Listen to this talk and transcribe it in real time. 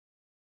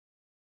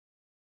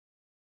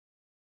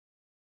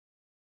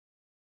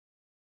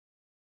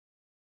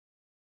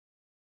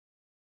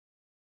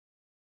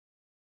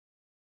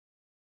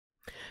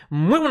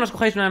Muy buenos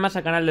cojáis una vez más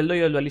al canal del Dojo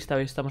del Duelista.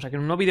 Hoy estamos aquí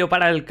en un nuevo vídeo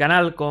para el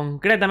canal,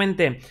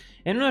 concretamente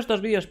en uno de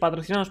estos vídeos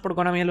patrocinados por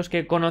Konami en los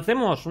que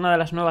conocemos una de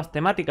las nuevas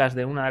temáticas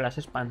de una de las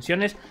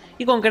expansiones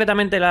y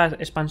concretamente la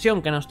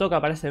expansión que nos toca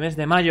para este mes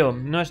de mayo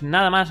no es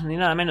nada más ni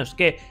nada menos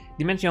que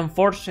Dimension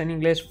Force, en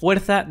inglés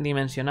Fuerza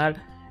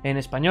Dimensional en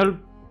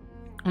español.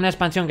 Una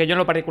expansión que yo en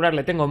lo particular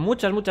le tengo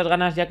muchas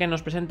ganas, ya que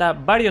nos presenta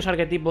varios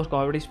arquetipos,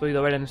 como habréis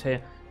podido ver en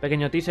ese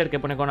pequeño teaser que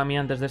pone Konami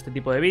antes de este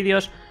tipo de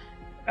vídeos.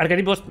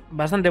 Arquetipos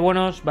bastante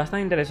buenos,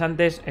 bastante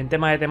interesantes. En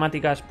tema de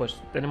temáticas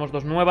pues tenemos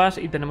dos nuevas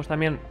y tenemos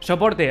también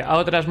soporte a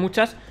otras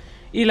muchas.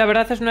 Y la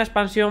verdad es una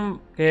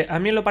expansión que a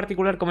mí en lo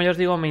particular, como ya os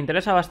digo, me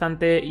interesa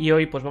bastante y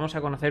hoy pues vamos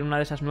a conocer una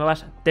de esas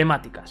nuevas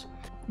temáticas.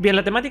 Bien,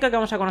 la temática que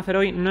vamos a conocer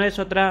hoy no es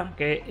otra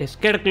que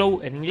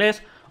Scareclaw en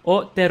inglés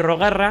o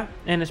Terrogarra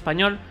en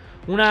español.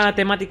 Una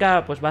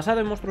temática pues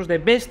basada en monstruos de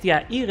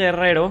bestia y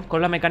guerrero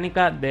con la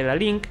mecánica de la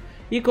Link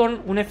y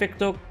con un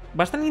efecto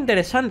bastante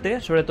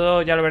interesante, sobre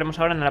todo ya lo veremos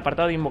ahora en el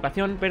apartado de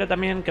invocación, pero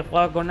también que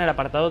juega con el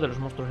apartado de los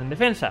monstruos en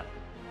defensa,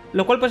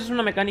 lo cual pues es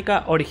una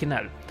mecánica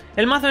original.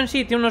 El mazo en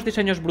sí tiene unos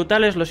diseños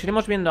brutales, los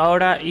iremos viendo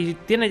ahora y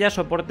tiene ya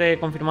soporte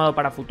confirmado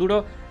para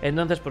futuro,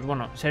 entonces pues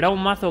bueno, será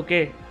un mazo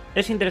que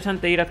es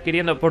interesante ir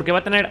adquiriendo porque va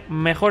a tener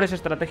mejores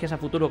estrategias a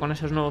futuro con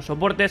esos nuevos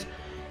soportes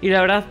y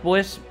la verdad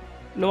pues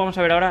lo vamos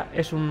a ver ahora,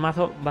 es un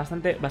mazo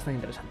bastante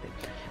interesante.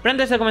 Pero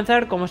antes de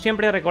comenzar, como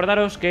siempre,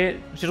 recordaros que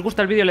si os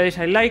gusta el vídeo le deis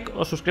al like,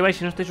 os suscribáis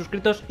si no estáis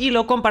suscritos y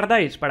lo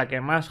compartáis para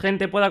que más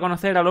gente pueda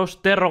conocer a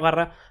los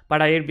Terrogarra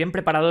para ir bien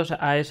preparados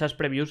a esas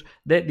previews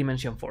de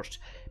Dimension Force.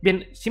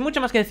 Bien, sin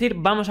mucho más que decir,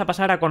 vamos a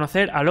pasar a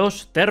conocer a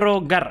los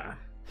Terrogarra.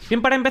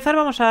 Bien, para empezar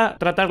vamos a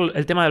tratar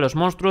el tema de los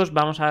monstruos,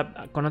 vamos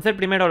a conocer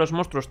primero a los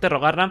monstruos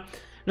Terrogarra.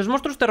 Los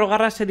monstruos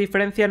Terrogarra se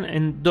diferencian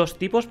en dos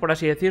tipos, por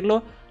así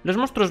decirlo. Los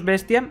monstruos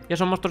bestia, que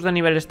son monstruos de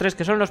nivel 3,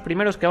 que son los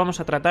primeros que vamos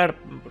a tratar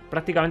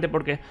prácticamente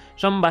porque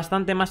son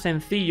bastante más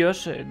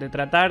sencillos de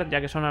tratar, ya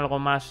que son algo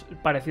más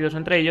parecidos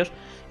entre ellos.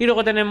 Y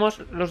luego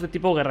tenemos los de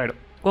tipo guerrero.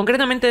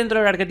 Concretamente dentro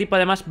del arquetipo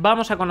además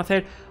vamos a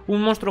conocer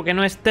un monstruo que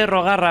no es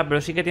Terrogarra,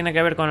 pero sí que tiene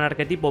que ver con el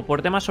arquetipo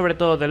por temas sobre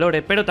todo de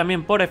lore, pero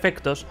también por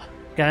efectos,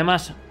 que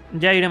además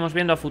ya iremos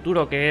viendo a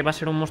futuro que va a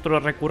ser un monstruo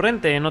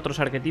recurrente en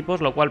otros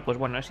arquetipos, lo cual pues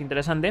bueno, es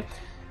interesante.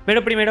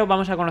 Pero primero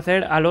vamos a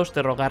conocer a los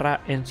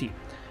Terrogarra en sí.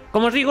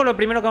 Como os digo, lo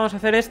primero que vamos a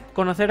hacer es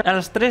conocer a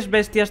las tres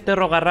bestias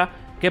Terrogarra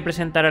que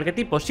presenta el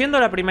arquetipo, siendo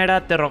la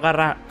primera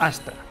Terrogarra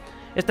Astra.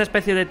 Esta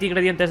especie de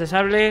tigre dientes de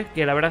sable,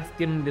 que la verdad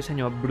tiene un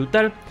diseño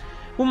brutal.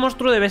 Un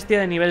monstruo de bestia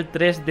de nivel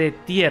 3 de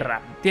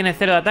tierra. Tiene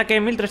 0 de ataque,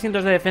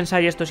 1300 de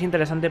defensa y esto es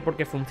interesante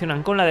porque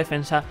funcionan con la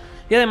defensa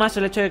y además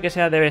el hecho de que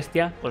sea de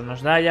bestia pues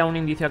nos da ya un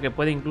indicio a que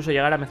puede incluso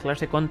llegar a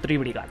mezclarse con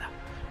Tribrigada.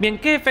 Bien,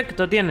 ¿qué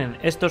efecto tienen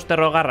estos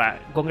Terrogarra?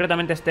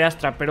 Concretamente este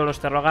Astra, pero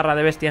los Terrogarra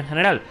de bestia en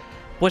general.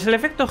 Pues el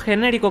efecto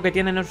genérico que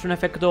tienen es un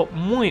efecto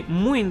muy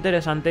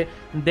interesante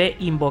de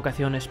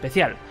invocación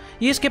especial.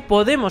 Y es que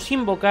podemos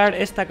invocar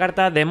esta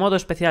carta de modo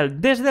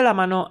especial desde la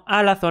mano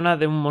a la zona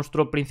de un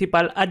monstruo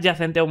principal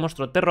adyacente a un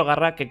monstruo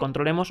Terrogarra que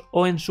controlemos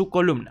o en su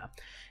columna.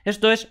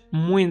 Esto es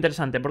muy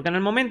interesante porque en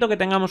el momento que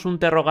tengamos un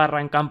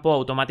Terrogarra en campo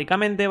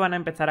automáticamente van a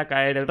empezar a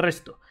caer el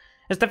resto.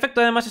 Este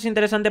efecto además es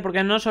interesante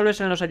porque no solo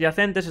es en los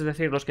adyacentes, es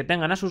decir, los que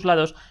tengan a sus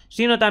lados,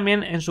 sino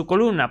también en su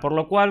columna, por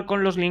lo cual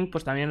con los Link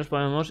pues también los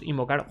podemos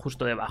invocar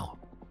justo debajo.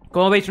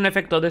 Como veis, un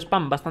efecto de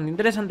spam bastante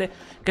interesante,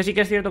 que sí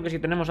que es cierto que si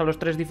tenemos a los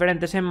tres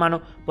diferentes en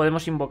mano,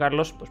 podemos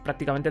invocarlos pues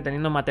prácticamente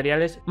teniendo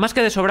materiales más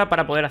que de sobra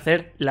para poder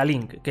hacer la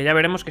Link, que ya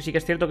veremos que sí que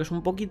es cierto que es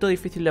un poquito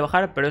difícil de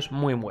bajar, pero es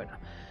muy buena.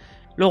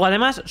 Luego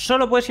además,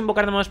 solo puedes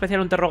invocar de modo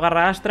especial un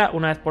Terrogarra Astra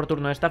una vez por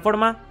turno de esta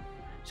forma.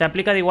 Se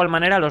aplica de igual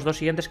manera a los dos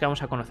siguientes que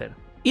vamos a conocer.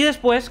 Y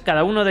después,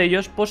 cada uno de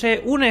ellos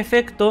posee un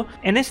efecto.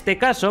 En este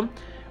caso,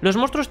 los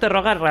monstruos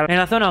Terrogarra en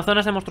la zona o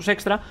zonas de monstruos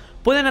extra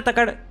pueden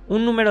atacar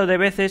un número de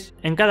veces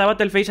en cada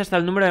battle phase hasta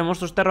el número de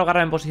monstruos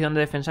Terrogarra en posición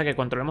de defensa que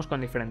controlemos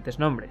con diferentes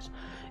nombres.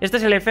 Este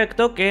es el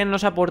efecto que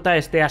nos aporta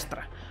este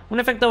Astra. Un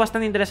efecto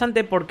bastante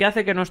interesante porque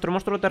hace que nuestro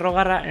monstruo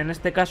Terrogarra, en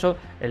este caso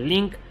el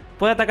Link,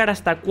 puede atacar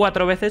hasta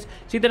 4 veces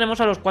si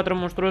tenemos a los 4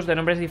 monstruos de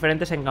nombres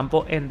diferentes en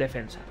campo en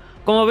defensa.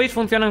 Como veis,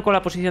 funcionan con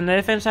la posición de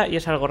defensa y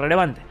es algo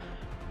relevante.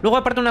 Luego,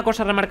 aparte, una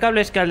cosa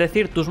remarcable es que al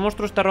decir tus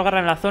monstruos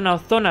Terrogarra en la zona o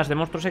zonas de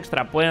monstruos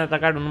extra pueden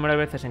atacar un número de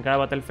veces en cada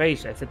battle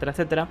phase,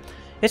 etcétera,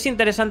 es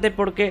interesante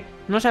porque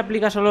no se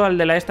aplica solo al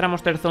de la extra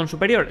monster zone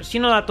superior,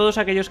 sino a todos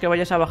aquellos que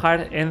vayas a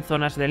bajar en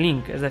zonas de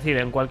Link. Es decir,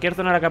 en cualquier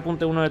zona a la que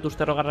apunte uno de tus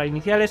Terrogarra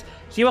iniciales,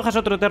 si bajas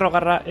otro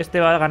Terrogarra, este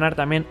va a ganar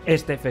también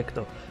este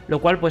efecto, lo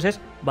cual pues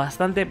es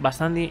bastante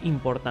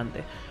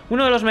importante.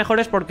 Uno de los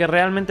mejores porque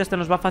realmente este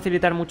nos va a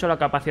facilitar mucho la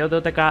capacidad de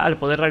OTK al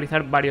poder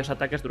realizar varios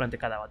ataques durante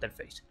cada battle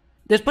phase.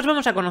 Después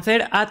vamos a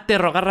conocer a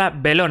Terrogarra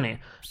Velone.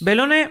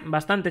 Velone,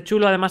 bastante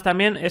chulo además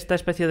también, esta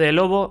especie de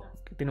lobo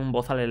que tiene un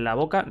bozal en la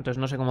boca, entonces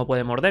no sé cómo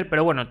puede morder,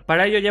 pero bueno,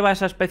 para ello lleva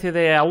esa especie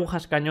de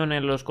agujas cañón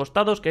en los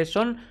costados que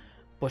son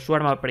pues su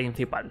arma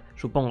principal,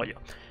 supongo yo.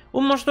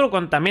 Un monstruo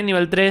con también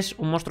nivel 3,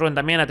 un monstruo con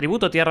también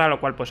atributo tierra,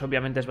 lo cual pues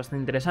obviamente es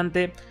bastante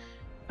interesante.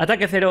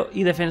 Ataque 0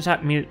 y defensa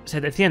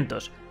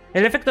 1700.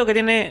 El efecto que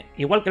tiene,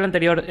 igual que el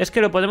anterior, es que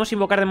lo podemos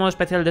invocar de modo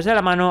especial desde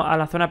la mano a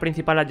la zona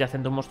principal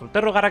adyacente a un monstruo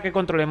terrogarra que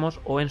controlemos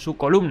o en su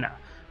columna.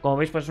 Como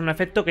veis, pues es un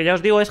efecto que ya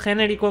os digo es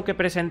genérico que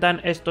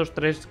presentan estos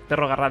 3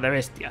 terrogarra de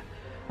bestia.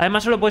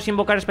 Además solo puedes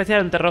invocar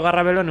especial un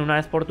terrogarra velón una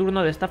vez por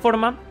turno de esta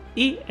forma,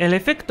 y el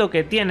efecto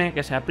que tiene,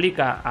 que se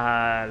aplica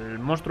al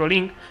monstruo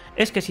Link,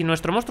 es que si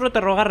nuestro monstruo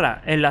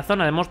terrogarra en la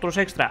zona de monstruos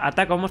extra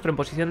ataca a un monstruo en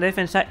posición de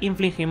defensa,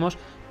 infligimos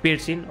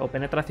piercing o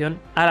penetración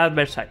al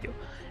adversario.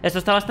 Esto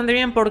está bastante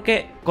bien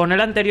porque con el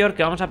anterior,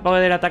 que vamos a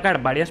poder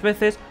atacar varias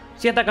veces,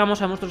 si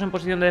atacamos a monstruos en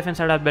posición de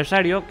defensa al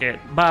adversario, que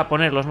va a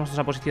poner los monstruos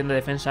a posición de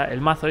defensa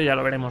el mazo, y ya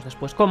lo veremos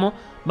después cómo,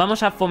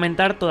 vamos a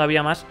fomentar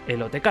todavía más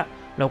el OTK,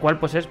 lo cual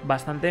pues es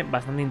bastante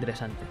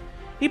interesante.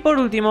 Y por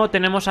último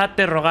tenemos a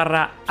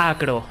Terrogarra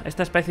Acro,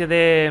 esta especie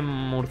de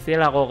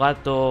murciélago,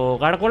 gato,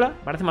 gárgola,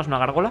 parece más una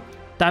gárgola.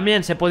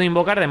 También se puede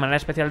invocar de manera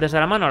especial desde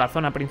la mano a la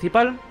zona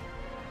principal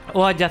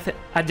o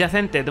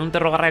adyacente de un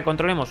terrogarra que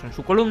controlemos en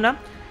su columna,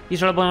 y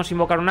solo podemos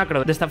invocar un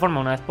acro de esta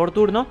forma una vez por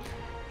turno.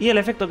 Y el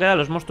efecto que da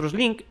los monstruos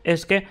Link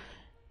es que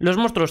los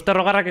monstruos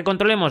terrogarra que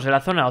controlemos en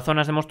la zona o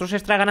zonas de monstruos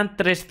extra ganan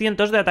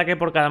 300 de ataque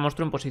por cada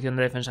monstruo en posición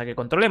de defensa que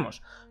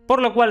controlemos.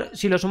 Por lo cual,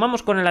 si lo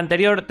sumamos con el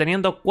anterior,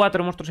 teniendo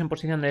 4 monstruos en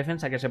posición de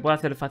defensa, que se puede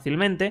hacer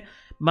fácilmente,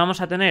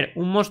 vamos a tener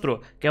un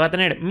monstruo que va a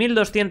tener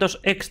 1200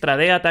 extra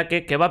de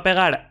ataque, que va a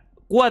pegar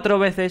 4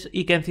 veces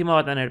y que encima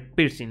va a tener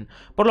piercing.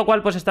 Por lo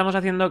cual, pues estamos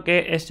haciendo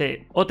que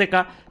ese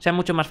OTK sea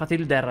mucho más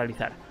fácil de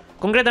realizar.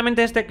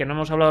 Concretamente este, que no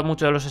hemos hablado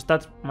mucho de los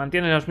stats,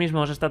 mantiene los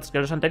mismos stats que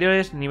los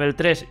anteriores, nivel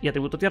 3 y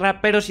atributo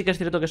tierra, pero sí que es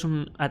cierto que es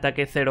un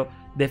ataque 0,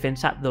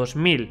 defensa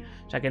 2000.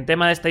 O sea que en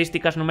tema de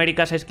estadísticas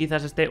numéricas es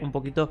quizás este un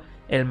poquito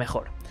el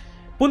mejor.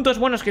 Puntos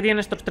buenos que tienen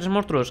estos 3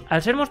 monstruos.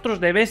 Al ser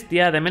monstruos de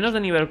bestia de menos de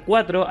nivel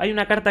 4, hay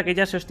una carta que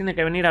ya se os tiene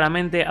que venir a la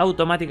mente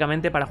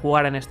automáticamente para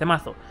jugar en este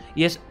mazo,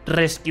 y es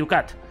Rescue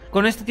Cat.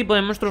 Con este tipo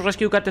de monstruos,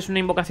 Rescue Cat es una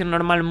invocación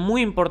normal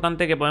muy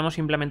importante que podemos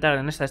implementar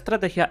en esta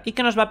estrategia y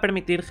que nos va a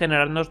permitir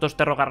generarnos 2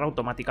 terrogarra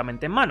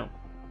automáticamente en mano,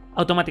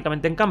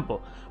 automáticamente en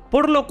campo,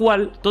 por lo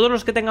cual todos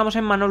los que tengamos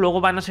en mano luego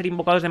van a ser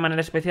invocados de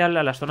manera especial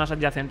a las zonas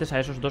adyacentes a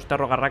esos 2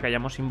 terrogarra que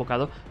hayamos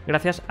invocado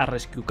gracias a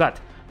Rescue Cat,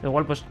 lo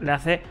cual pues le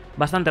hace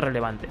bastante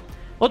relevante.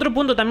 Otro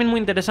punto también muy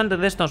interesante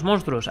de estos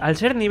monstruos, al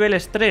ser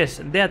niveles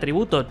 3 de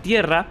atributo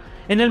tierra,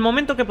 en el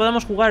momento que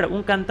podamos jugar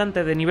un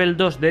cantante de nivel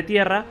 2 de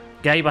tierra,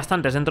 que hay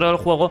bastantes dentro del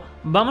juego,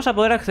 vamos a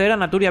poder acceder a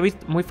Naturia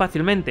Beast muy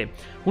fácilmente.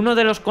 Uno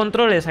de los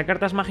controles a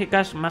cartas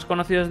mágicas más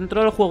conocidos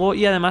dentro del juego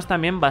y además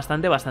también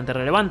bastante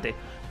relevante.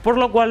 Por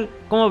lo cual,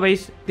 como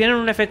veis, tienen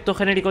un efecto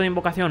genérico de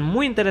invocación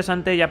muy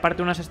interesante y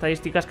aparte unas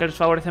estadísticas que les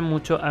favorecen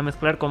mucho al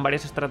mezclar con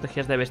varias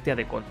estrategias de bestia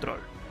de control.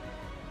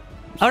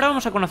 Ahora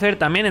vamos a conocer,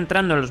 también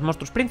entrando en los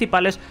monstruos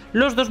principales,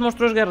 los 2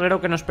 monstruos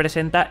guerrero que nos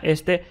presenta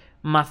este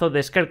mazo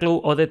de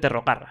Scareclaw o de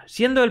Terrogarra,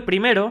 siendo el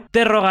primero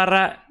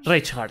Terrogarra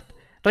Rageheart.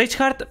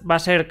 Rageheart va a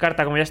ser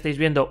carta, como ya estáis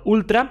viendo,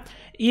 ultra,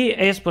 y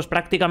es pues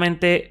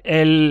prácticamente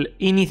el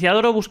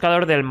iniciador o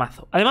buscador del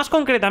mazo. Además,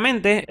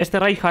 concretamente, este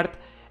Rageheart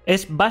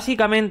es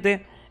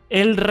básicamente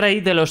el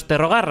rey de los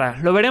terrogarra.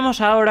 Lo veremos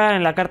ahora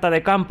en la carta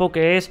de campo,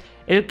 que es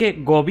el que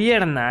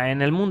gobierna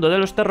en el mundo de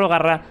los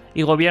terrogarra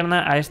y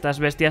gobierna a estas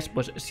bestias,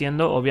 pues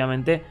siendo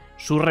obviamente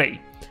su rey.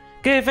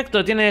 ¿Qué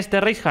efecto tiene este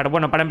Rageheart?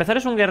 Bueno, para empezar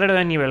es un guerrero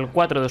de nivel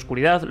 4 de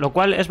oscuridad, lo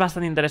cual es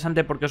bastante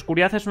interesante porque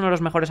oscuridad es uno de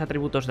los mejores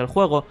atributos del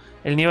juego,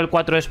 el nivel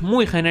 4 es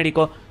muy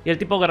genérico y el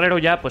tipo guerrero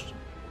ya, pues,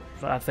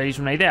 hacéis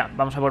una idea,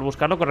 vamos a poder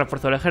buscarlo con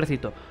refuerzo del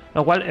ejército,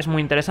 lo cual es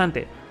muy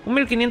interesante. Un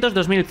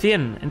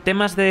 1500-2100, en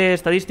temas de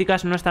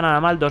estadísticas no está nada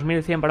mal,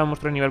 2100 para un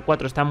monstruo de nivel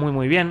 4 está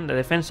muy bien de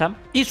defensa,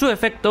 y su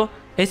efecto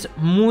es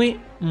muy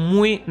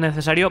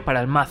necesario para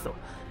el mazo.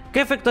 ¿Qué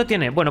efecto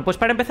tiene? Bueno, pues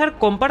para empezar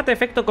comparte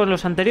efecto con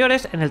los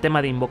anteriores en el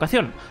tema de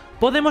invocación.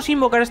 Podemos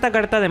invocar esta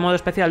carta de modo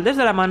especial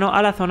desde la mano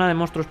a la zona de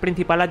monstruos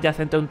principal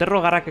adyacente a un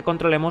terrogarra que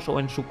controlemos o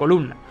en su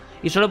columna.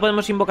 Y solo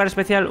podemos invocar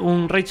especial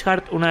un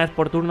Rageheart una vez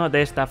por turno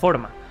de esta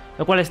forma.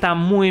 Lo cual está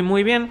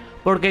muy bien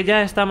porque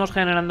ya estamos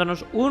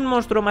generándonos un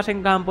monstruo más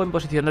en campo en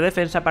posición de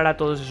defensa para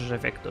todos esos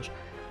efectos.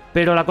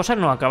 Pero la cosa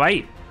no acaba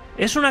ahí.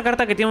 Es una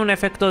carta que tiene un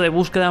efecto de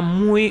búsqueda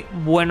muy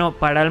bueno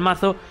para el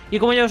mazo y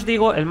como ya os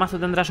digo, el mazo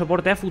tendrá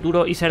soporte a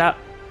futuro y será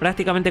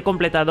prácticamente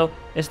completado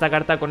esta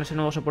carta con ese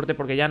nuevo soporte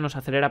porque ya nos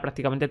acelera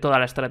prácticamente toda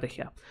la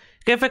estrategia.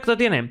 ¿Qué efecto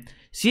tiene?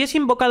 Si es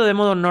invocado de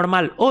modo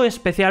normal o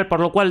especial, por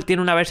lo cual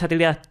tiene una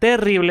versatilidad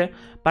terrible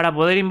para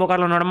poder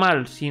invocarlo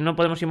normal, si no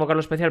podemos invocarlo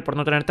especial por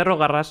no tener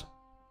terrogarras,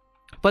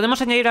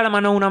 podemos añadir a la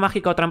mano una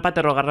mágica o trampa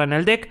terrogarra en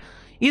el deck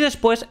y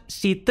después,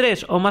 si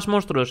 3 o más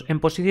monstruos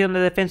en posición de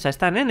defensa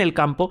están en el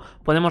campo,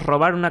 podemos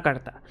robar una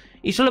carta.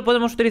 Y solo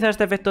podemos utilizar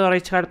este efecto de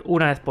Rageheart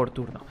una vez por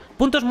turno.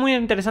 Puntos muy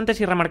interesantes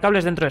y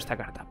remarcables dentro de esta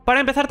carta. Para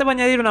empezar te voy a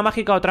añadir una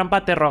mágica o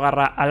trampa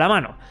terrogarra a la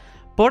mano.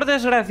 Por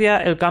desgracia,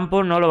 el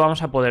campo no lo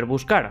vamos a poder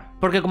buscar,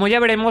 porque como ya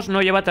veremos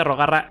no lleva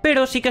terrogarra,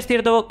 pero sí que es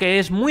cierto que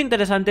es muy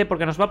interesante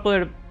porque nos va a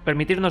poder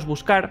permitirnos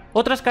buscar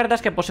otras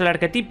cartas que posee el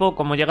arquetipo,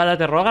 como llegada a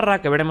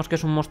terrogarra, que veremos que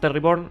es un monster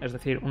reborn, es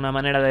decir, una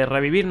manera de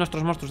revivir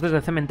nuestros monstruos desde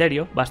el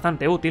cementerio,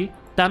 bastante útil.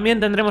 También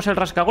tendremos el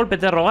rascagolpe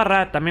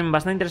terrogarra, también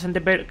bastante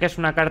interesante, que es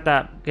una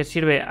carta que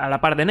sirve a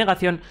la par de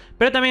negación,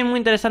 pero también muy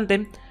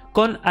interesante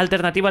con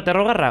alternativa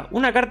terrogarra,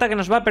 una carta que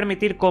nos va a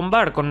permitir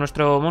combar con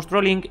nuestro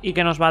monstruo Link y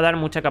que nos va a dar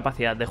mucha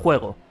capacidad de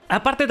juego.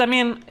 Aparte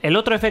también, el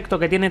otro efecto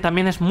que tiene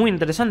también es muy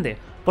interesante.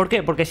 ¿Por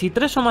qué? Porque si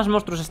 3 o más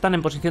monstruos están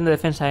en posición de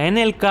defensa en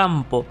el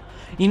campo,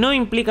 y no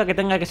implica que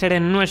tenga que ser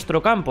en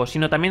nuestro campo,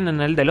 sino también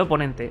en el del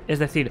oponente, es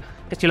decir,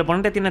 que si el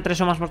oponente tiene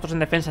 3 o más monstruos en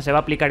defensa se va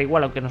a aplicar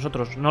igual aunque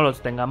nosotros no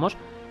los tengamos,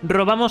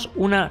 robamos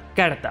una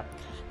carta.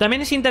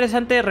 También es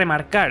interesante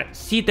remarcar,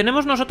 si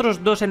tenemos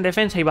nosotros 2 en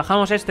defensa y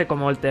bajamos este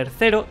como el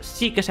tercero,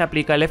 sí que se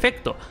aplica el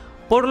efecto,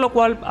 por lo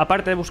cual,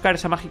 aparte de buscar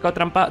esa mágica o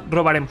trampa,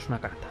 robaremos una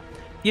carta.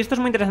 Y esto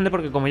es muy interesante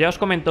porque, como ya os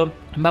comento,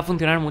 va a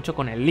funcionar mucho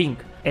con el Link.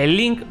 El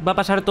Link va a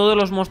pasar todos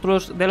los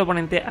monstruos del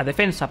oponente a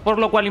defensa, por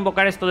lo cual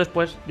invocar esto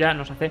después ya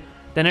nos hace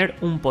tener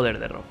un poder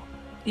de robo.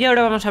 Y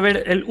ahora vamos a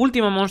ver el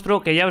último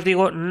monstruo, que ya os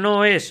digo,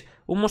 no es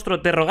un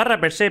monstruo terrogarra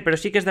per se, pero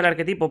sí que es del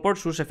arquetipo por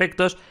sus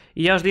efectos,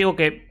 y ya os digo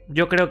que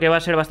yo creo que va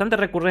a ser bastante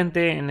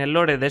recurrente en el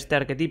lore de este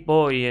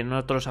arquetipo y en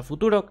otros a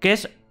futuro, que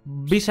es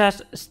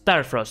Visas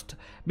Starfrost.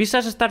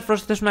 Visas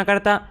Starfrost es una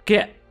carta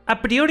que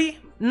a priori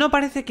no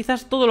parece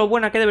quizás todo lo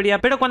buena que debería,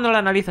 pero cuando la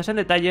analizas en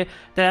detalle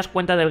te das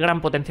cuenta del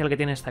gran potencial que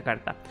tiene esta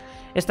carta.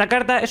 Esta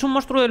carta es un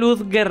monstruo de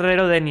luz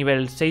guerrero de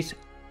nivel 6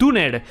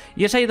 Tuner,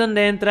 y es ahí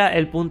donde entra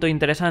el punto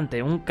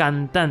interesante, un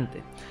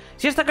cantante.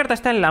 Si esta carta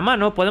está en la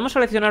mano, podemos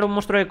seleccionar un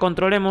monstruo que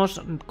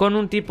controlemos con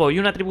un tipo y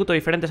un atributo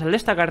diferentes al de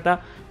esta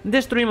carta,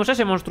 destruimos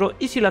ese monstruo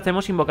y si lo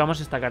hacemos invocamos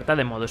esta carta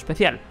de modo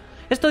especial.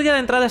 Esto ya de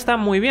entrada está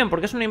muy bien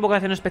porque es una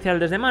invocación especial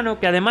desde mano,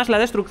 que además la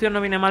destrucción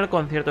no viene mal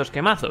con ciertos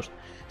esquemazos.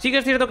 Sí que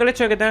es cierto que el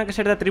hecho de que tenga que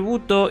ser de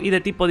atributo y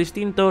de tipo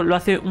distinto lo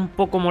hace un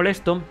poco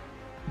molesto,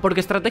 porque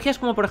estrategias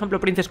como por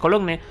ejemplo Princess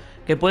Cologne,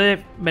 que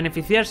puede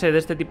beneficiarse de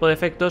este tipo de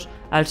efectos,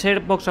 al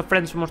ser Box of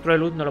Friends monstruo de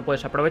luz no lo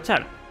puedes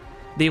aprovechar.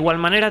 De igual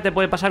manera te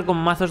puede pasar con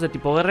mazos de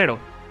tipo guerrero,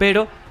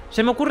 pero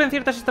se me ocurren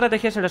ciertas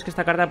estrategias en las que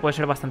esta carta puede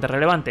ser bastante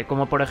relevante,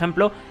 como por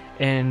ejemplo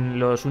en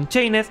los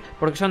Unchained,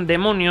 porque son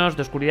demonios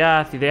de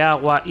oscuridad y de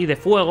agua y de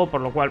fuego,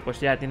 por lo cual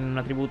pues ya tienen un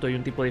atributo y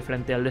un tipo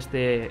diferente al de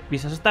este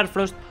Visas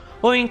Starfrost,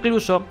 o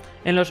incluso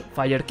en los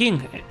Fire King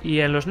y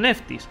en los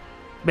Neftis,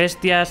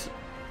 bestias,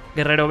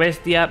 guerrero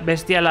bestia,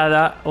 bestia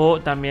alada o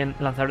también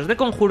lanzadores de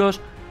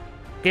conjuros,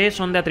 que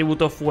son de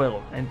atributo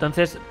fuego.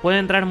 Entonces puede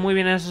entrar muy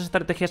bien en esas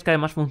estrategias que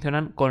además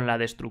funcionan con la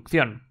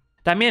destrucción.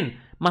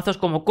 También mazos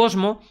como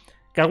Cosmo,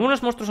 que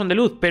algunos monstruos son de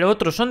luz pero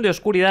otros son de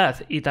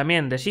oscuridad y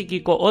también de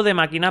psíquico o de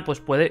máquina,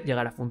 pues puede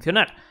llegar a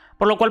funcionar.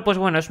 Por lo cual pues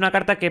bueno, es una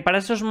carta que para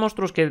esos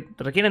monstruos que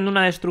requieren de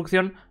una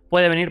destrucción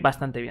puede venir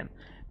bastante bien.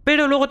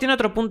 Pero luego tiene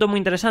otro punto muy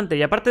interesante,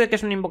 y aparte de que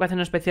es una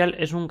invocación especial,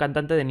 es un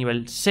cantante de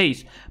nivel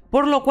 6,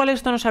 por lo cual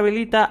esto nos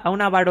habilita a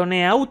una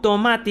baronea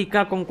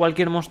automática con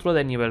cualquier monstruo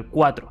de nivel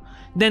 4.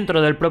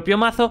 Dentro del propio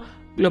mazo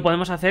lo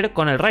podemos hacer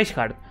con el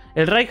Reinhardt.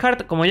 El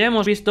Reinhardt, como ya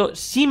hemos visto,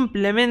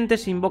 simplemente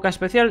se invoca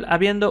especial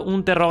habiendo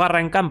un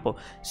terrogarra en campo.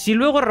 Si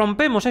luego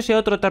rompemos ese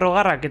otro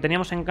terrogarra que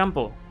teníamos en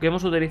campo, que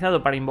hemos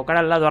utilizado para invocar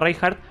al lado a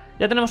Reinhardt,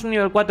 ya tenemos un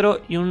nivel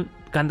 4 y un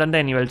cantante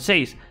de nivel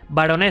 6.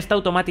 Baroné está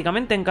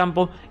automáticamente en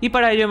campo y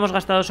para ello hemos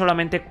gastado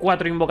solamente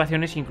 4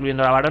 invocaciones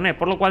incluyendo la Baroné,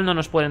 por lo cual no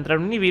nos puede entrar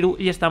un Nibiru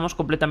y estamos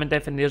completamente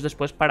defendidos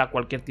después para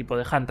cualquier tipo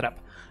de hand trap.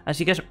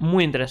 Así que es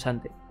muy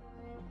interesante.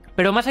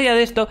 Pero más allá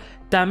de esto,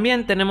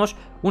 también tenemos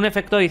un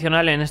efecto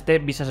adicional en este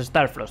Visas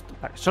Starfrost.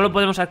 Solo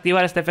podemos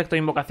activar este efecto de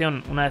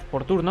invocación una vez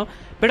por turno,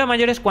 pero a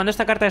mayores, cuando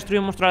esta carta destruye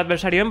un monstruo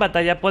adversario en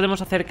batalla, podemos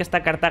hacer que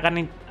esta carta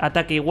gane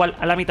ataque igual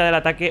a la mitad del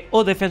ataque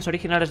o defensa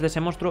originales de ese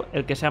monstruo,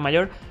 el que sea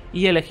mayor,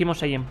 y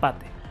elegimos ahí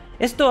empate.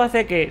 Esto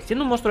hace que,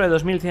 siendo un monstruo de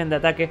 2100 de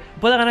ataque,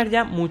 pueda ganar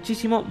ya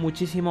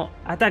muchísimo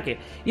ataque.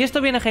 Y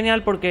esto viene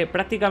genial porque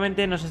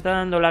prácticamente nos está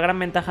dando la gran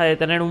ventaja de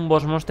tener un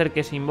boss monster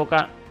que se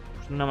invoca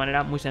de una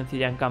manera muy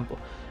sencilla en campo.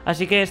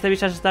 Así que este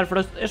Visas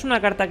Starfrost es una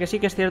carta que sí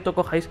que es cierto,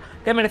 cojáis,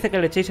 que merece que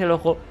le echéis el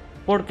ojo,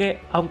 porque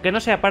aunque no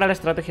sea para la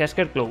estrategia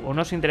Scareclaw o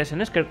no os interese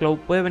en Scareclaw,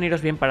 puede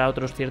veniros bien para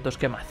otros ciertos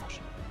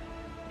quemazos.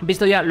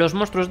 Visto ya los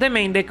monstruos de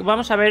main deck,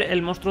 vamos a ver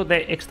el monstruo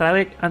de extra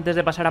deck antes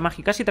de pasar a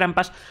mágicas y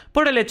trampas,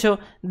 por el hecho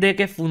de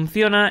que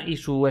funciona y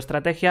su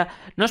estrategia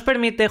nos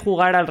permite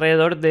jugar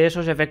alrededor de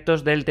esos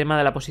efectos del tema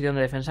de la posición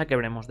de defensa que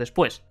veremos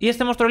después. Y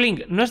este monstruo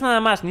Link no es nada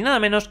más ni nada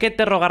menos que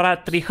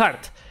terrogarra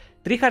Treeheart.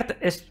 Treeheart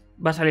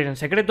va a salir en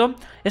secreto,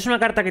 es una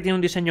carta que tiene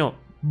un diseño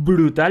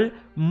brutal,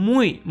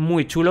 muy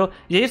chulo,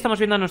 y ahí estamos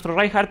viendo a nuestro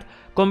Reinhardt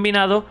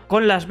combinado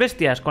con las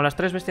bestias, con las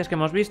 3 bestias que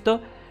hemos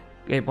visto,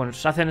 que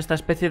pues hacen esta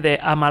especie de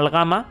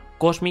amalgama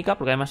cósmica,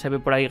 porque además se ve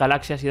por ahí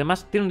galaxias y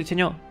demás. Tiene un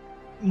diseño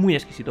muy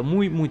exquisito,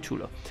 muy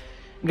chulo.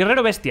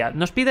 Guerrero bestia,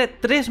 nos pide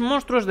 3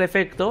 monstruos de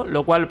efecto,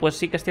 lo cual pues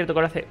sí que es cierto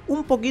que lo hace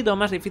un poquito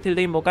más difícil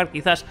de invocar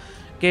quizás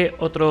que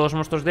otros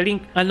monstruos de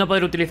Link, al no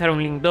poder utilizar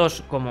un Link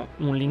 2 como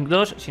un Link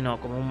 2,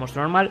 sino como un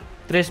monstruo normal.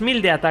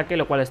 3000 de ataque,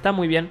 lo cual está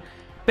muy bien,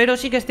 pero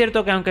sí que es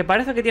cierto que aunque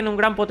parece que tiene un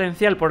gran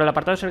potencial por el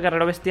apartado de ser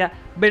guerrero bestia,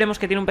 veremos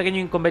que tiene un pequeño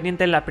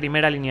inconveniente en la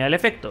primera línea del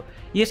efecto,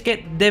 y es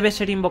que debe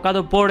ser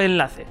invocado por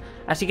enlace.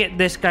 Así que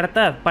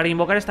descartad para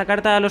invocar esta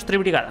carta a los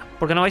Tribrigada,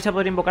 porque no vais a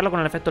poder invocarlo con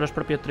el efecto de los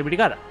propios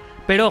Tribrigada.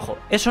 Pero ojo,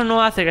 eso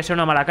no hace que sea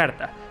una mala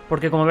carta,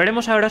 porque como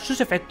veremos ahora,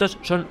 sus efectos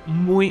son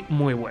muy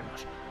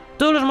buenos.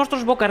 Todos los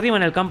monstruos boca arriba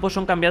en el campo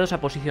son cambiados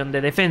a posición de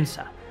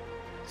defensa.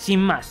 Sin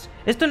más,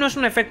 esto no es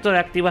un efecto de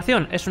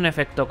activación, es un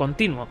efecto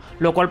continuo,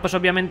 lo cual pues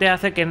obviamente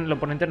hace que el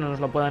oponente no nos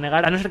lo pueda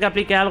negar, a no ser que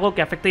aplique algo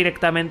que afecte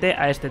directamente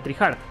a este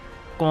tryhard,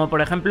 como por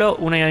ejemplo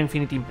una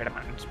Infinite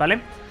Impermanence,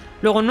 ¿vale?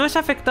 Luego, no es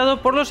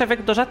afectado por los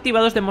efectos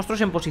activados de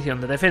monstruos en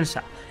posición de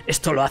defensa.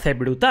 Esto lo hace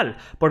brutal,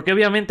 porque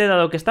obviamente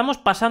dado que estamos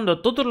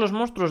pasando todos los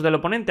monstruos del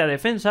oponente a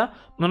defensa,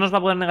 no nos va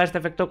a poder negar este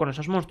efecto con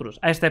esos monstruos,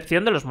 a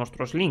excepción de los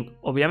monstruos Link,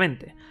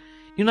 obviamente.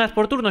 Y una vez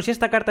por turno, si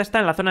esta carta está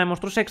en la zona de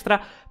monstruos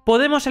extra,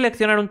 podemos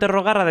seleccionar un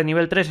Terrogarra de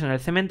nivel 3 en el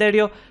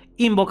cementerio,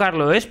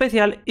 invocarlo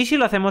especial, y si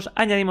lo hacemos,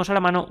 añadimos a la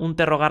mano un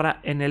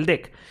Terrogarra en el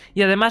deck.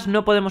 Y además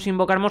no podemos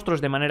invocar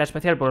monstruos de manera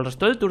especial por el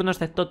resto del turno,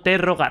 excepto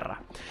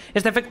Terrogarra.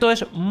 Este efecto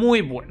es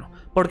muy bueno.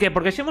 ¿Por qué?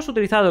 Porque si hemos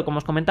utilizado, como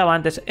os comentaba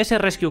antes, ese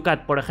Rescue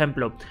Cat, por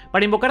ejemplo,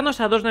 para invocarnos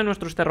a 2 de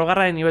nuestros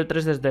Terrogarra de nivel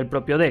 3 desde el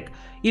propio deck,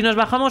 y nos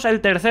bajamos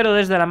el tercero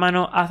desde la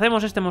mano,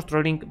 hacemos este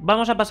monstruo Link,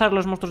 vamos a pasar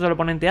los monstruos del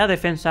oponente a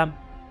defensa,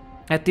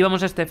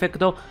 activamos este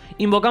efecto,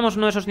 invocamos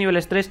uno de esos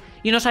niveles 3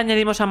 y nos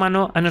añadimos a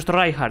mano a nuestro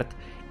Reinhardt.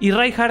 Y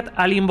Reinhardt,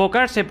 al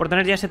invocarse por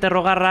tener ya ese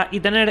Terrogarra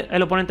y tener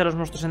el oponente de los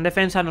monstruos en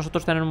defensa,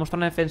 nosotros tener un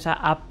monstruo en defensa,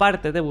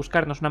 aparte de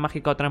buscarnos una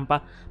mágica o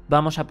trampa,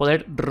 vamos a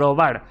poder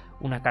robar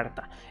una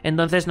carta.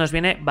 Entonces nos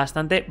viene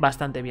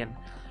bastante bien.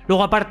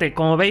 Luego aparte,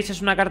 como veis,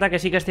 es una carta que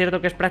sí que es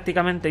cierto que es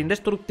prácticamente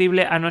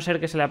indestructible, a no ser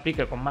que se le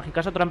aplique con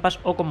mágicas o trampas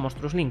o con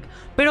monstruos Link.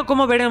 Pero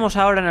como veremos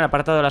ahora en el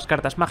apartado de las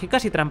cartas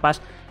mágicas y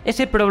trampas,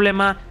 ese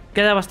problema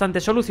queda bastante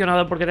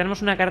solucionado porque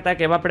tenemos una carta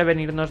que va a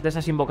prevenirnos de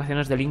esas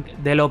invocaciones de Link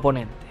del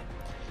oponente.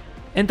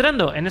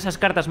 Entrando en esas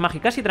cartas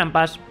mágicas y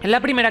trampas, la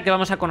primera que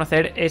vamos a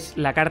conocer es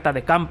la carta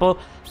de campo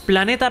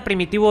Planeta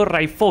Primitivo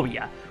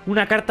Raifobia,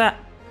 una carta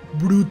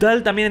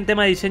brutal también en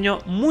tema de diseño,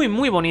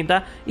 muy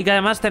bonita, y que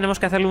además tenemos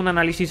que hacerle un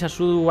análisis a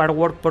su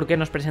artwork porque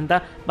nos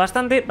presenta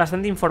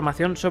bastante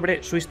información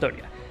sobre su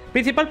historia.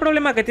 Principal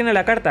problema que tiene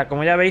la carta,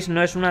 como ya veis,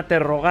 no es una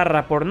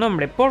Terrogarra por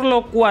nombre, por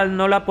lo cual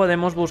no la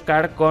podemos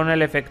buscar con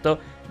el efecto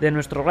de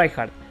nuestro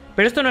Reinhardt.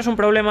 Pero esto no es un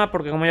problema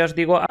porque, como ya os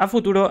digo, a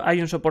futuro hay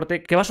un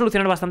soporte que va a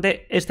solucionar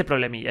bastante este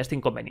problemilla, este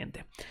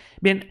inconveniente.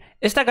 Bien,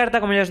 esta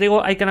carta, como ya os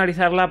digo, hay que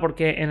analizarla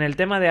porque en el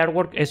tema de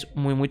artwork es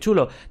muy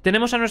chulo.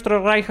 Tenemos a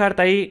nuestro Reinhardt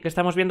ahí, que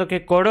estamos viendo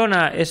que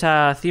corona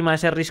esa cima,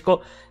 ese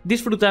risco,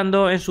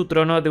 disfrutando en su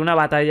trono de una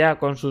batalla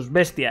con sus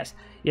bestias.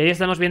 Y ahí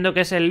estamos viendo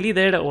que es el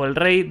líder o el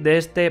rey de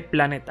este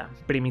planeta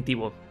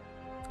primitivo.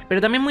 Pero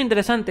también muy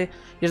interesante,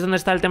 y es donde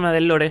está el tema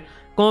del lore,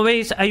 como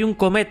veis hay un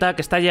cometa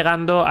que está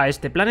llegando a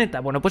este planeta.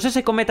 Bueno, pues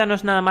ese cometa no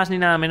es nada más ni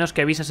nada menos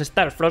que Visas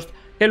Starfrost,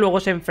 que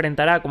luego se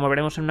enfrentará, como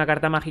veremos en una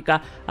carta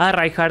mágica, a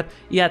Reinhardt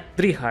y a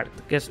Tryhard,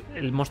 que es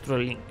el monstruo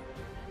Link.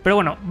 Pero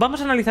bueno,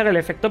 vamos a analizar el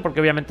efecto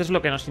porque obviamente es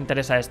lo que nos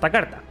interesa de esta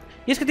carta.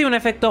 Y es que tiene un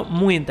efecto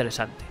muy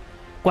interesante.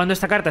 Cuando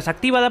esta carta es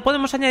activada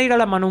podemos añadir a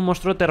la mano un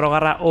monstruo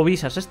Terrogarra o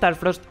Visas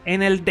Starfrost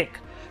en el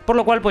deck. Por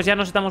lo cual pues ya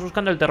nos estamos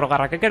buscando el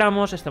Terrogarra que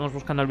queramos, estamos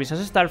buscando el Visas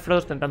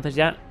Starfrost, entonces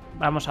ya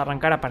vamos a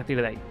arrancar a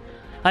partir de ahí.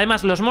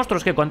 Además, los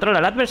monstruos que controla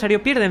el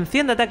adversario pierden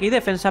 100 de ataque y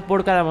defensa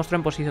por cada monstruo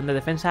en posición de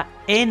defensa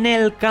en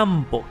el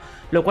campo,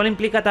 lo cual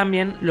implica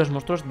también los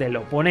monstruos del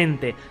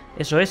oponente.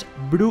 Eso es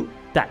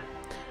brutal.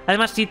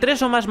 Además, si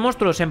 3 o más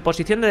monstruos en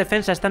posición de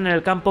defensa están en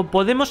el campo,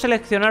 podemos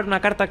seleccionar una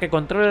carta que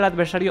controle al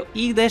adversario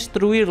y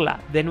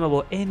destruirla, de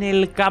nuevo, en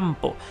el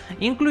campo,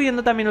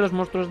 incluyendo también a los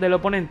monstruos del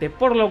oponente,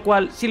 por lo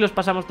cual, si los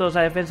pasamos todos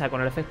a defensa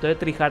con el efecto de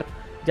Tryhard,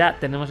 ya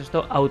tenemos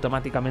esto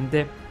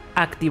automáticamente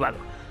activado.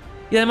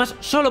 Y además,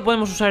 solo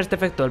podemos usar este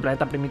efecto del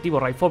planeta primitivo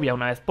Raifobia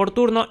una vez por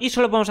turno, y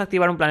solo podemos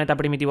activar un planeta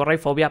primitivo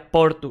Raifobia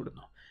por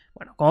turno.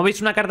 Bueno, como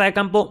veis, una carta de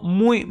campo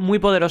muy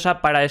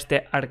poderosa para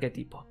este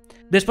arquetipo.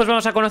 Después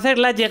vamos a conocer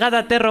la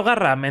llegada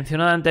Terrogarra,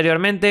 mencionada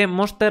anteriormente,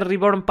 Monster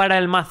Reborn para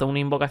el mazo, una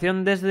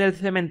invocación desde el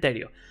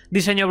cementerio.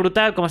 Diseño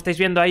brutal, como estáis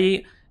viendo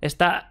ahí,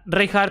 está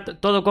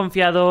Reinhardt todo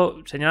confiado,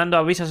 señalando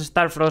a Visas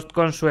Starfrost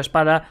con su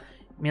espada,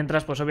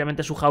 mientras pues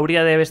obviamente su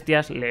jauría de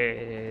bestias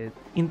le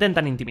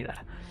intentan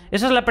intimidar.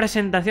 Esa es la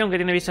presentación que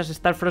tiene Visas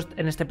Starfrost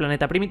en este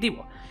planeta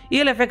primitivo. Y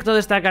el efecto de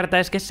esta carta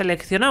es que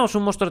seleccionamos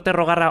un monstruo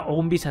Terrogarra o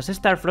un Visas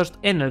Starfrost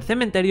en el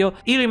cementerio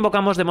y lo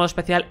invocamos de modo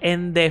especial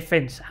en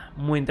defensa.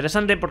 Muy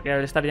interesante porque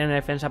al estar ya en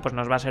defensa pues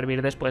nos va a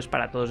servir después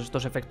para todos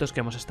estos efectos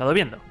que hemos estado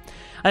viendo.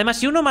 Además,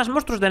 si uno más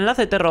monstruos de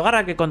enlace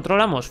Terrogarra que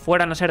controlamos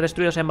fueran a ser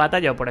destruidos en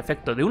batalla o por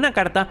efecto de una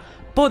carta,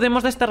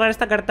 podemos desterrar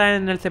esta carta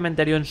en el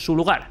cementerio en su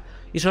lugar.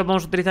 Y solo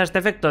podemos utilizar este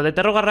efecto de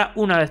Terrogarra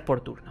una vez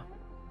por turno.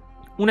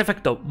 un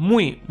efecto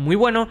muy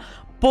bueno,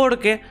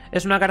 porque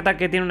es una carta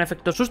que tiene un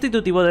efecto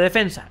sustitutivo de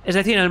defensa. Es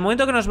decir, en el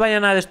momento que nos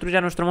vayan a destruir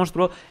a nuestro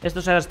monstruo, esto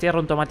se destierra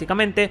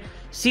automáticamente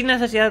sin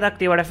necesidad de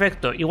activar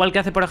efecto. Igual que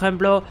hace, por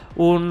ejemplo,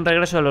 un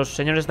regreso de los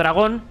señores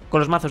dragón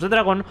con los mazos de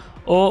dragón,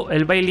 o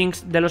el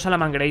Bailings de los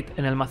Salamangreat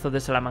en el mazo de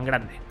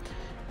Salamangrande.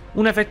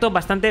 Un efecto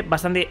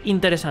bastante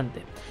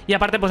interesante. Y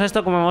aparte, pues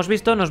esto, como hemos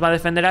visto, nos va a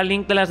defender al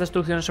Link de las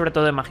destrucciones, sobre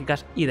todo de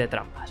mágicas y de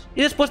trampas.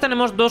 Y después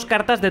tenemos dos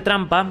cartas de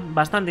trampa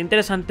bastante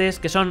interesantes,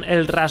 que son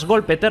el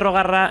rasgolpe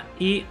Terrogarra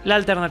y la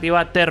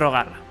alternativa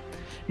Terrogarra.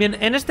 Bien,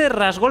 en este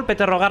rasgolpe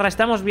Terrogarra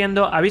estamos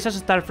viendo a Visas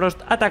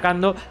Starfrost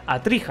atacando a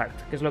Trihard,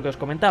 que es lo que os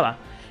comentaba.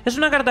 Es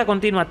una carta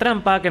continua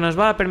trampa que nos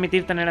va a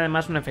permitir tener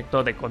además un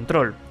efecto de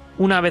control.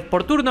 Una vez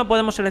por turno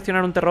podemos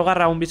seleccionar un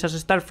Terrogarra o un Visas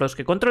Starfrost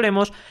que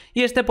controlemos,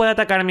 y este puede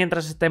atacar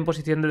mientras esté en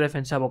posición de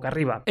defensa boca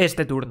arriba,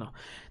 este turno.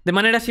 De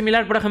manera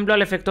similar, por ejemplo,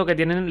 al efecto que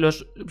tienen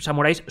los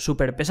samuráis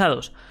super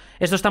pesados.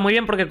 Esto está muy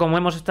bien porque, como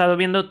hemos estado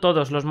viendo,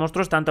 todos los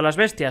monstruos, tanto las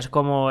bestias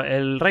como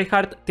el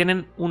Reinhardt,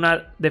 tienen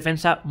una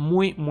defensa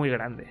muy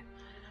grande.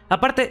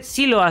 Aparte,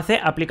 si lo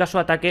hace, aplica su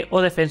ataque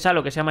o defensa a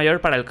lo que sea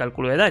mayor para el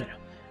cálculo de daño.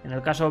 En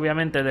el caso,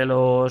 obviamente, de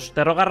los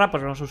Terrogarra,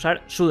 pues vamos a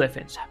usar su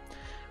defensa.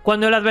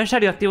 Cuando el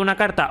adversario activa una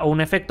carta o un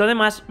efecto de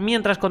más,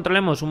 mientras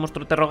controlemos un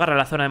monstruo Terrogarra en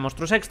la zona de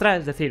monstruos extra,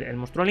 es decir, el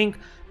monstruo Link,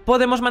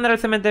 podemos mandar al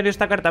cementerio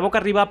esta carta boca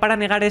arriba para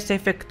negar ese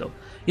efecto.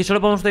 Y solo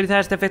podemos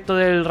utilizar este efecto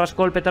del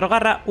rasgolpe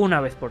Terrogarra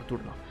una vez por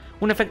turno.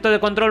 Un efecto de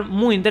control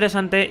muy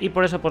interesante, y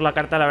por eso pues la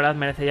carta, la verdad,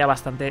 merece ya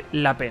bastante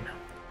la pena.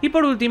 Y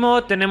por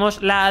último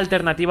tenemos la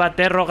alternativa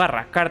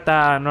Terrogarra,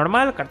 carta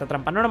normal, carta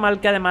trampa normal,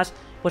 que además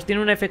pues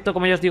tiene un efecto,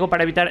 como ya os digo,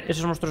 para evitar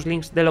esos monstruos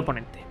Links del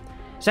oponente.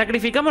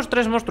 Sacrificamos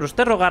 3 monstruos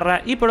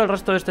Terrogarra y por el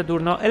resto de este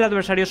turno el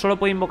adversario solo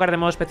puede invocar de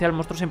modo especial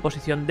monstruos en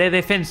posición de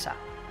defensa,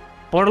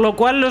 por lo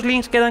cual los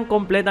Links quedan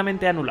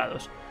completamente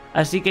anulados.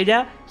 Así que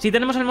ya, si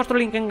tenemos el monstruo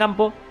Link en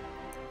campo,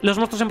 los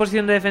monstruos en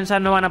posición de defensa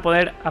no van a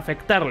poder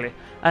afectarle,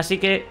 así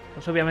que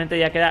pues obviamente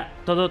ya queda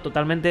todo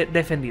totalmente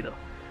defendido.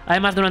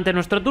 Además, durante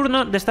nuestro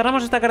turno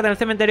desterramos esta carta en el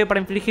cementerio para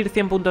infligir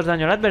 100 puntos de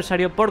daño al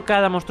adversario por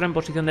cada monstruo en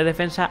posición de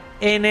defensa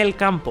en el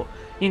campo,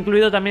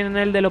 incluido también en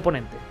el del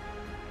oponente.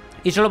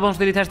 Y solo podemos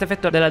utilizar este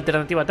efecto de la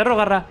alternativa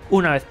Terrogarra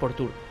una vez por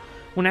turno.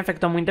 Un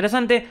efecto muy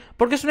interesante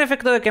porque es un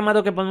efecto de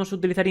quemado que podemos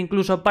utilizar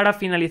incluso para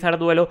finalizar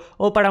duelo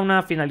o para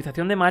una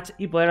finalización de match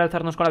y poder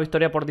alzarnos con la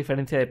victoria por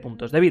diferencia de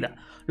puntos de vida.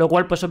 Lo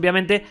cual pues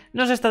obviamente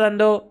nos está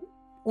dando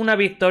una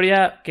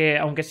victoria que,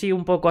 aunque sí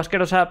un poco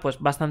asquerosa, pues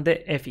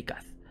bastante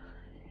eficaz.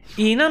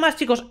 Y nada más,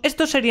 chicos,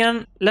 estos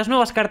serían las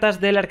nuevas cartas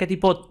del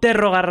arquetipo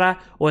Terrogarra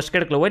o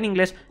Scareclaw en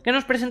inglés que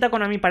nos presenta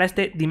Konami para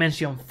este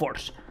Dimension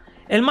Force.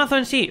 El mazo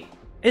en sí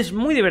es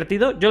muy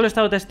divertido, yo lo he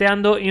estado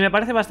testeando y me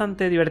parece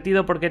bastante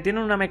divertido porque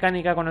tiene una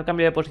mecánica con el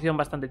cambio de posición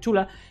bastante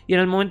chula, y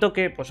en el momento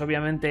que, pues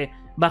obviamente,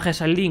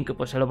 bajes al Link,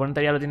 pues el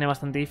oponente ya lo tiene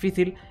bastante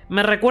difícil.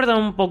 Me recuerda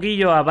un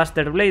poquillo a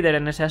Buster Blader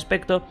en ese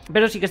aspecto,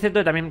 pero sí que es cierto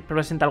que también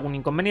presenta algún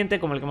inconveniente,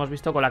 como el que hemos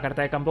visto con la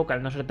carta de campo, que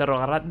al no ser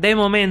Terrogarra, de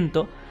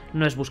momento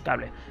no es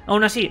buscable.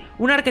 Aún así,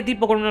 un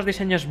arquetipo con unos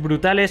diseños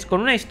brutales,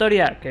 con una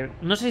historia que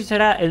no sé si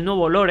será el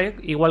nuevo lore,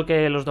 igual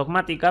que los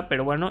Dogmática,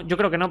 pero bueno, yo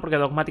creo que no, porque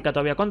Dogmática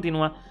todavía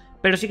continúa,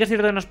 pero sí que es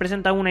cierto que nos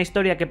presenta una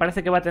historia que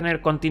parece que va a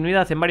tener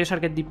continuidad en varios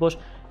arquetipos,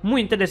 muy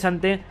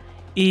interesante,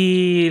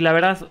 y la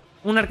verdad,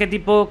 un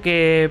arquetipo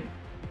que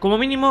como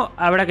mínimo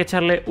habrá que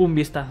echarle un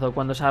vistazo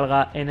cuando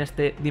salga en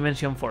este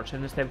Dimension Force,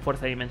 en este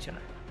Fuerza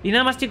Dimensional. Y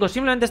nada más, chicos,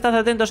 simplemente estad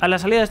atentos a la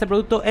salida de este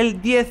producto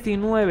el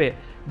 19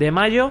 de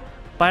mayo,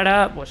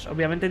 para, pues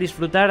obviamente,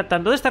 disfrutar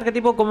tanto de este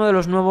arquetipo como de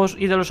los nuevos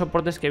y de los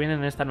soportes que vienen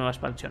en esta nueva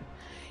expansión.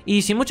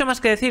 Y sin mucho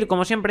más que decir,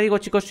 como siempre digo,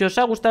 chicos, si os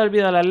ha gustado el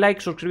vídeo, dale al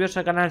like, suscribiros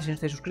al canal si no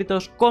estáis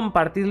suscritos,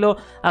 compartidlo,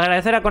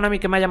 agradecer a Konami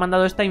que me haya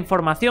mandado esta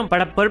información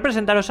para poder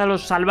presentaros a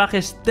los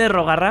salvajes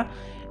Terrogarra,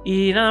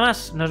 y nada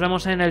más, nos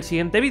vemos en el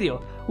siguiente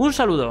vídeo. Un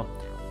saludo,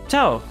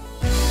 chao.